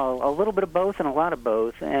 a little bit of both and a lot of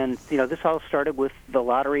both, and this all started with the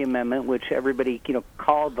Lottery Amendment, which everybody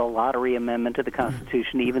called the Lottery Amendment to the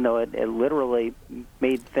Constitution, even though it literally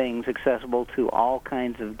made things accessible to all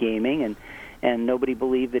kinds of gaming, and nobody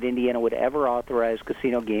believed that Indiana would ever authorize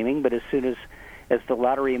casino gaming. But as soon as the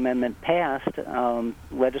Lottery Amendment passed,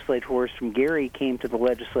 legislators from Gary came to the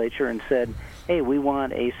legislature and said, hey, we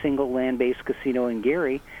want a single land-based casino in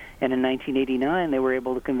Gary. And in 1989, they were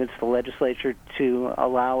able to convince the legislature to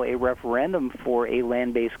allow a referendum for a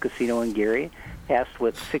land-based casino in Gary, passed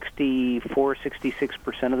with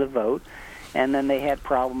 66% of the vote. And then they had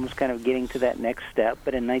problems kind of getting to that next step.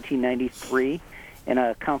 But in 1993, in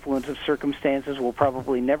a confluence of circumstances we'll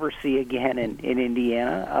probably never see again in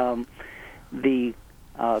Indiana, the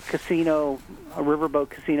riverboat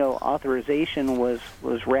casino authorization was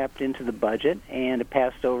wrapped into the budget, and it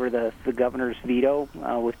passed over the governor's veto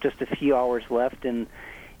with just a few hours left in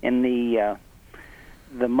the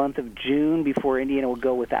month of June before Indiana would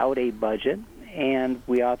go without a budget. And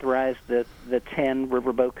we authorized the 10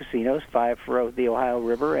 riverboat casinos, 5 for the Ohio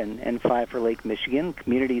River and 5 for Lake Michigan.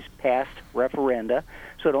 Communities passed referenda,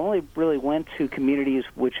 so it only really went to communities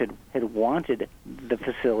which had wanted the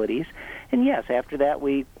facilities. And yes, after that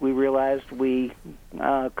we realized we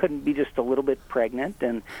couldn't be just a little bit pregnant,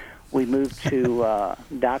 and we moved to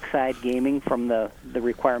dockside gaming from the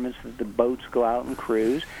requirements that the boats go out and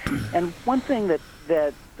cruise. And one thing that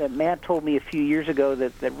Matt told me a few years ago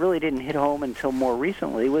that really didn't hit home until more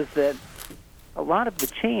recently was that a lot of the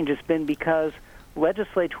change has been because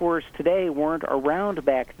legislators today weren't around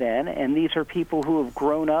back then, and these are people who have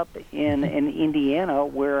grown up in Indiana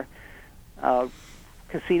where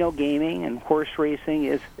casino gaming and horse racing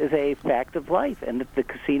is a fact of life, and that the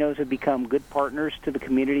casinos have become good partners to the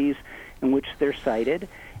communities in which they're sited,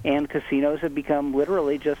 and casinos have become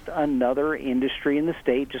literally just another industry in the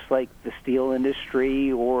state, just like the steel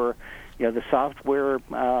industry or the software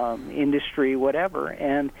industry, whatever.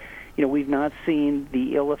 And we've not seen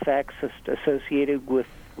the ill effects associated with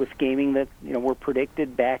gaming that were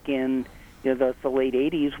predicted back in the late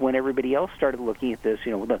 80s when everybody else started looking at this.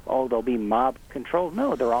 They'll be mob controlled.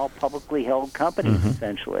 No, they're all publicly held companies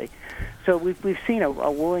essentially. So we've seen a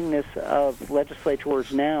willingness of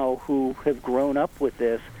legislators now who have grown up with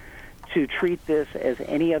this to treat this as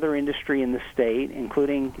any other industry in the state,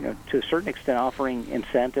 including to a certain extent offering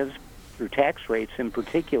incentives through tax rates in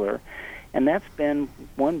particular. And that's been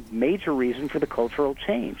one major reason for the cultural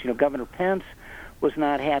change. Governor Pence was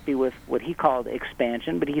not happy with what he called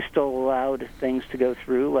expansion, but he still allowed things to go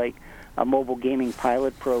through, like a mobile gaming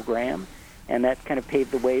pilot program, and that kind of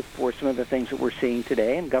paved the way for some of the things that we're seeing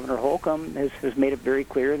today. And Governor Holcomb has made it very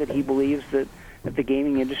clear that he believes that the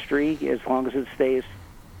gaming industry, as long as it stays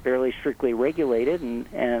fairly strictly regulated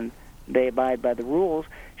and they abide by the rules,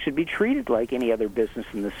 should be treated like any other business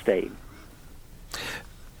in the state.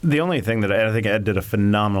 The only thing that I think Ed did a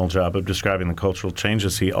phenomenal job of describing the cultural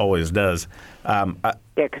changes he always does. Yeah,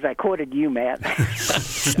 because I quoted you, Matt.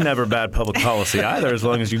 It's never bad public policy either, as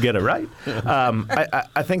long as you get it right.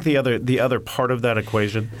 I think the other part of that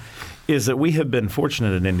equation is that we have been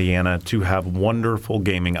fortunate in Indiana to have wonderful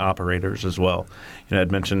gaming operators as well.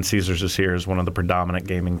 I'd mentioned Caesars is here as one of the predominant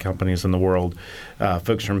gaming companies in the world.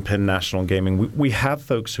 Folks from Penn National Gaming. We have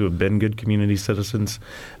folks who have been good community citizens.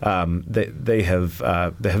 They have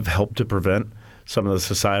helped to prevent some of the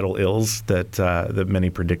societal ills that many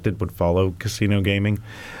predicted would follow casino gaming.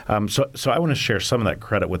 So I want to share some of that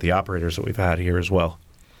credit with the operators that we've had here as well.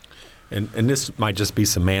 And this might just be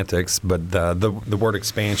semantics, but the word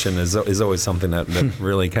expansion is always something that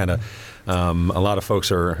really kind of a lot of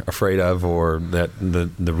folks are afraid of, or that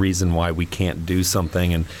the reason why we can't do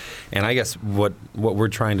something. And I guess what we're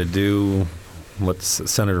trying to do, what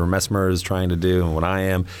Senator Messmer is trying to do, and what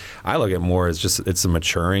I look at more as just it's a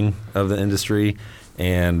maturing of the industry.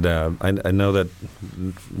 And I know that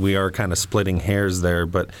we are kind of splitting hairs there,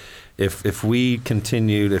 but if we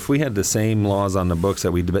continued, if we had the same laws on the books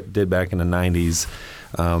that we did back in the 90s,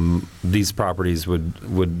 these properties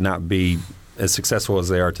would not be as successful as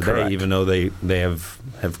they are today. Correct. Even though they have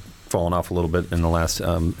fallen off a little bit in the last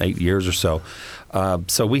 8 years or so.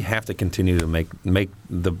 So we have to continue to make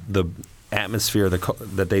the atmosphere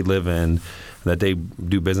that they live in, that they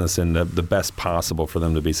do business in, the best possible for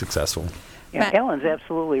them to be successful. Yeah, Ellen's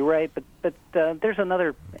absolutely right, but there's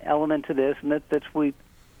another element to this, and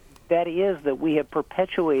that is that we have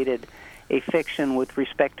perpetuated a fiction with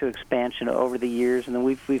respect to expansion over the years, and then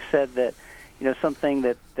we've said that something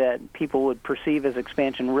that people would perceive as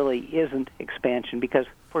expansion really isn't expansion, because,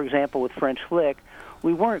 for example, with French Lick,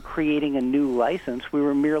 we weren't creating a new license. We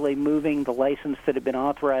were merely moving the license that had been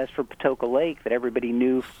authorized for Patoka Lake that everybody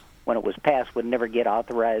knew when it was passed would never get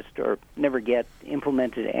authorized or never get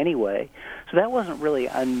implemented anyway. So that wasn't really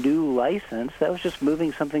a new license. That was just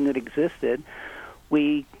moving something that existed.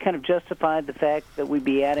 We kind of justified the fact that we'd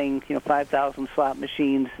be adding 5,000 slot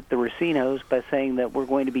machines at the racinos by saying that we're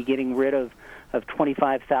going to be getting rid of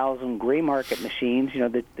 25,000 gray market machines,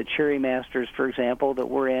 the Cherry Masters, for example, that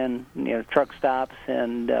were in truck stops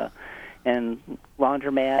and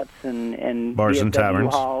laundromats and bars BMW and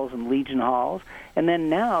taverns halls and Legion halls. And then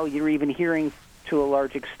now you're even hearing, to a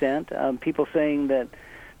large extent, people saying that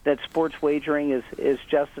sports wagering is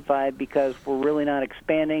justified because we're really not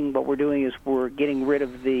expanding. What we're doing is we're getting rid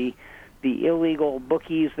of the illegal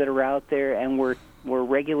bookies that are out there, and we're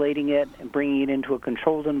regulating it and bringing it into a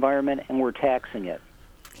controlled environment, and we're taxing it.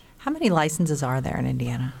 How many licenses are there in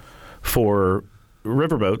Indiana? For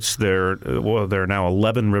riverboats, there are now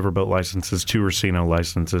 11 riverboat licenses, 2 Racino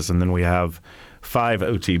licenses, and then we have 5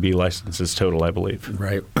 OTB licenses total, I believe.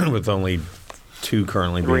 Right, with only 2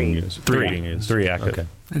 currently being used. 3 being used. 3 active. Okay.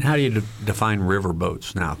 And how do you define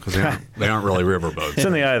riverboats now? Because they aren't really riverboats. It's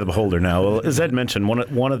in the eye of the beholder now. Well, as Ed mentioned, one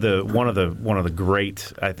of the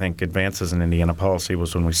great, I think, advances in Indiana policy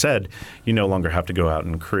was when we said you no longer have to go out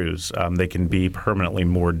and cruise. They can be permanently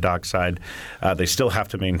moored dockside. They still have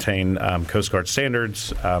to maintain Coast Guard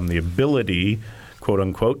standards, the ability, quote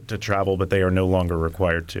unquote, to travel, but they are no longer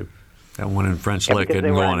required to. That one in French Lick isn't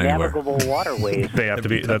going anywhere. Navigable waterways. They have to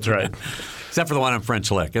be. That's right. Except for the one in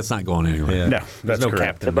French Lick. It's not going anywhere. Yeah. No, that's no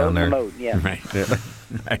correct. captain down there. Remote, yeah. Right. Yeah.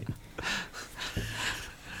 Right.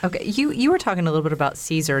 Okay, you were talking a little bit about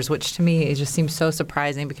Caesars, which to me it just seems so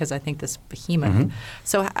surprising because I think this behemoth. Mm-hmm.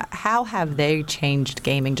 So how have they changed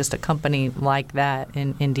gaming, just a company like that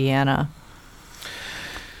in Indiana?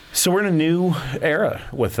 So we're in a new era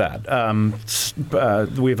with that.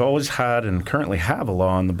 We've always had and currently have a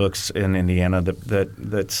law on the books in Indiana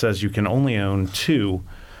that says you can only own 2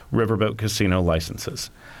 riverboat casino licenses.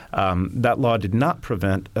 That law did not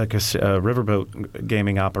prevent a riverboat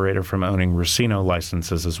gaming operator from owning Racino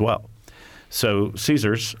licenses as well. So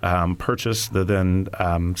Caesars purchased the then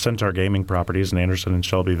Centaur Gaming properties in Anderson and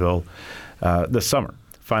Shelbyville this summer,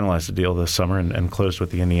 finalized the deal this summer and closed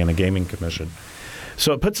with the Indiana Gaming Commission.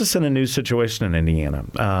 So it puts us in a new situation in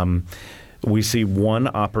Indiana. We see one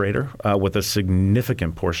operator with a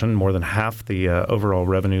significant portion, more than half the overall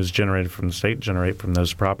revenues generated from the state generate from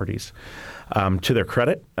those properties. To their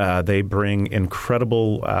credit, they bring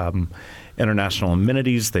incredible international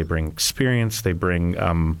amenities. They bring experience. They bring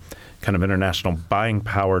kind of international buying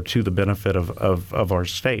power to the benefit of our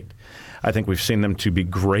state. I think we've seen them to be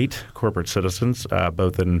great corporate citizens,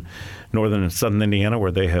 both in northern and southern Indiana,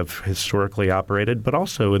 where they have historically operated, but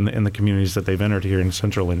also in the communities that they've entered here in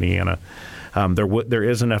central Indiana. There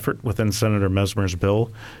is an effort within Senator Messmer's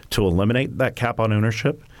bill to eliminate that cap on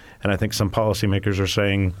ownership, and I think some policymakers are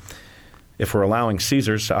saying, if we're allowing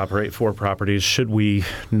Caesars to operate 4 properties, should we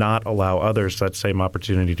not allow others that same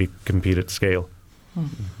opportunity to compete at scale?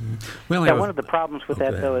 Mm-hmm. One of the problems with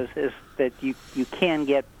that, though, is that you can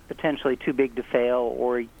get potentially too big to fail,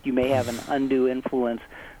 or you may have an undue influence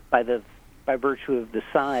by the by virtue of the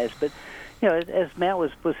size. But as Matt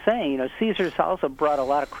was saying, Caesars also brought a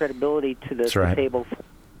lot of credibility to the table for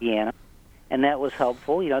Indiana, and that was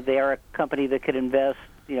helpful. They are a company that could invest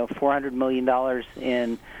 $400 million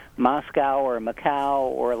in Moscow or Macau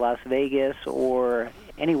or Las Vegas or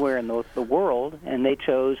anywhere in the world, and they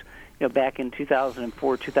chose back in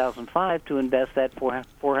 2004, 2005 to invest that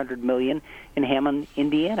 $400 million in Hammond,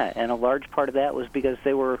 Indiana, and a large part of that was because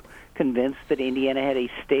they were convinced that Indiana had a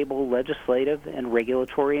stable legislative and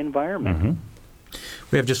regulatory environment. Mm-hmm.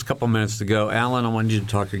 We have just a couple minutes to go. Alan, I wanted you to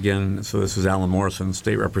talk again. So this is Alan Morrison,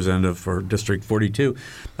 State Representative for District 42,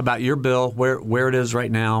 about your bill, where it is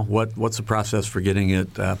right now, what's the process for getting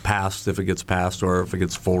it passed, if it gets passed, or if it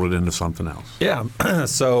gets folded into something else? Yeah,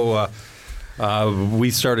 so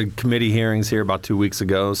we started committee hearings here about 2 weeks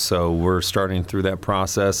ago, so we're starting through that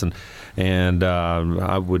process, and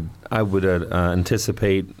I would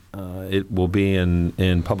anticipate it will be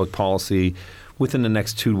in public policy within the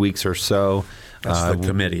next 2 weeks or so. That's the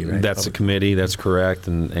committee, right? That's the committee. That's correct,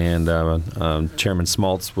 and Chairman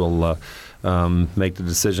Smoltz will make the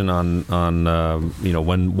decision on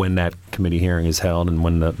when that committee hearing is held and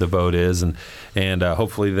when the vote is, and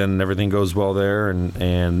hopefully then everything goes well there,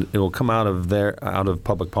 and it will come out of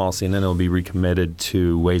public policy, and then it will be recommitted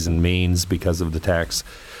to Ways and Means because of the tax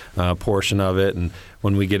portion of it. And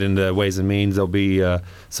when we get into Ways and Means, there'll be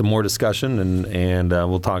some more discussion, and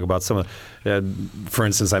we'll talk about some of. For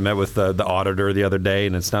instance, I met with the auditor the other day,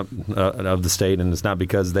 and it's not of the state, and it's not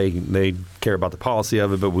because they care about the policy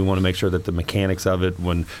of it, but we want to make sure that the mechanics of it,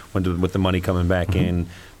 with the money coming back in,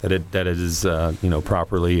 that it is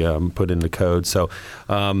properly put into code. So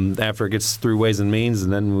after it gets through Ways and Means,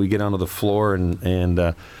 and then we get onto the floor, and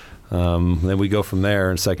then we go from there,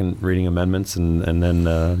 and second reading amendments, and then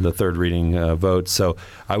the third reading vote. So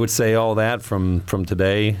I would say all that from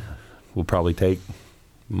today will probably take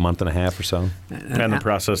a month and a half or so. And the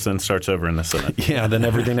process then starts over in the Senate. Yeah, then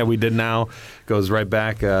everything that we did now goes right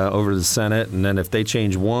back over to the Senate, and then if they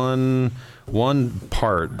change one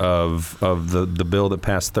part of the bill that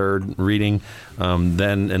passed third reading,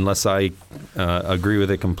 then unless I agree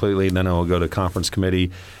with it completely, then it will go to conference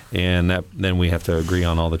committee, and then we have to agree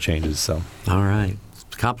on all the changes. So, all right, it's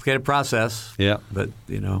a complicated process. Yeah, but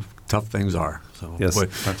tough things are. So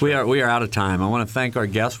yes, we are out of time. I want to thank our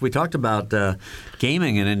guests. We talked about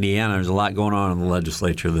gaming in Indiana. There's a lot going on in the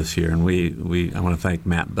legislature this year, and I want to thank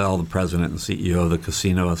Matt Bell, the president and CEO of the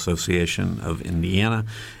Casino Association of Indiana,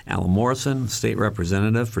 Alan Morrison, state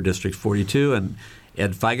representative for District 42, and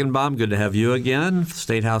Ed Feigenbaum, good to have you again,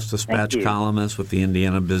 State House Dispatch columnist with the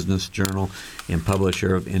Indiana Business Journal and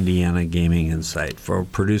publisher of Indiana Gaming Insight. For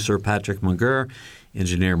producer Patrick McGurr,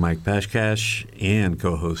 engineer Mike Pashkash, and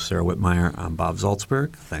co-host Sarah Whitmire, I'm Bob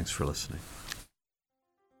Zaltsberg. Thanks for listening.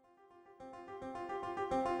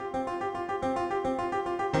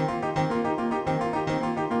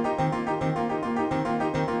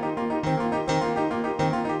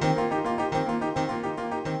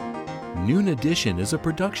 Noon Edition is a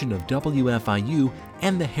production of WFIU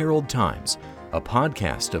and the Herald Times. A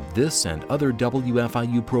podcast of this and other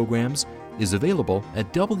WFIU programs is available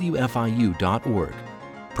at WFIU.org.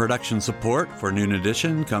 Production support for Noon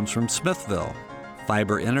Edition comes from Smithville.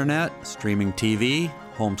 Fiber internet, streaming TV,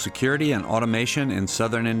 home security, and automation in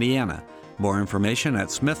southern Indiana. More information at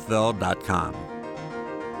smithville.com.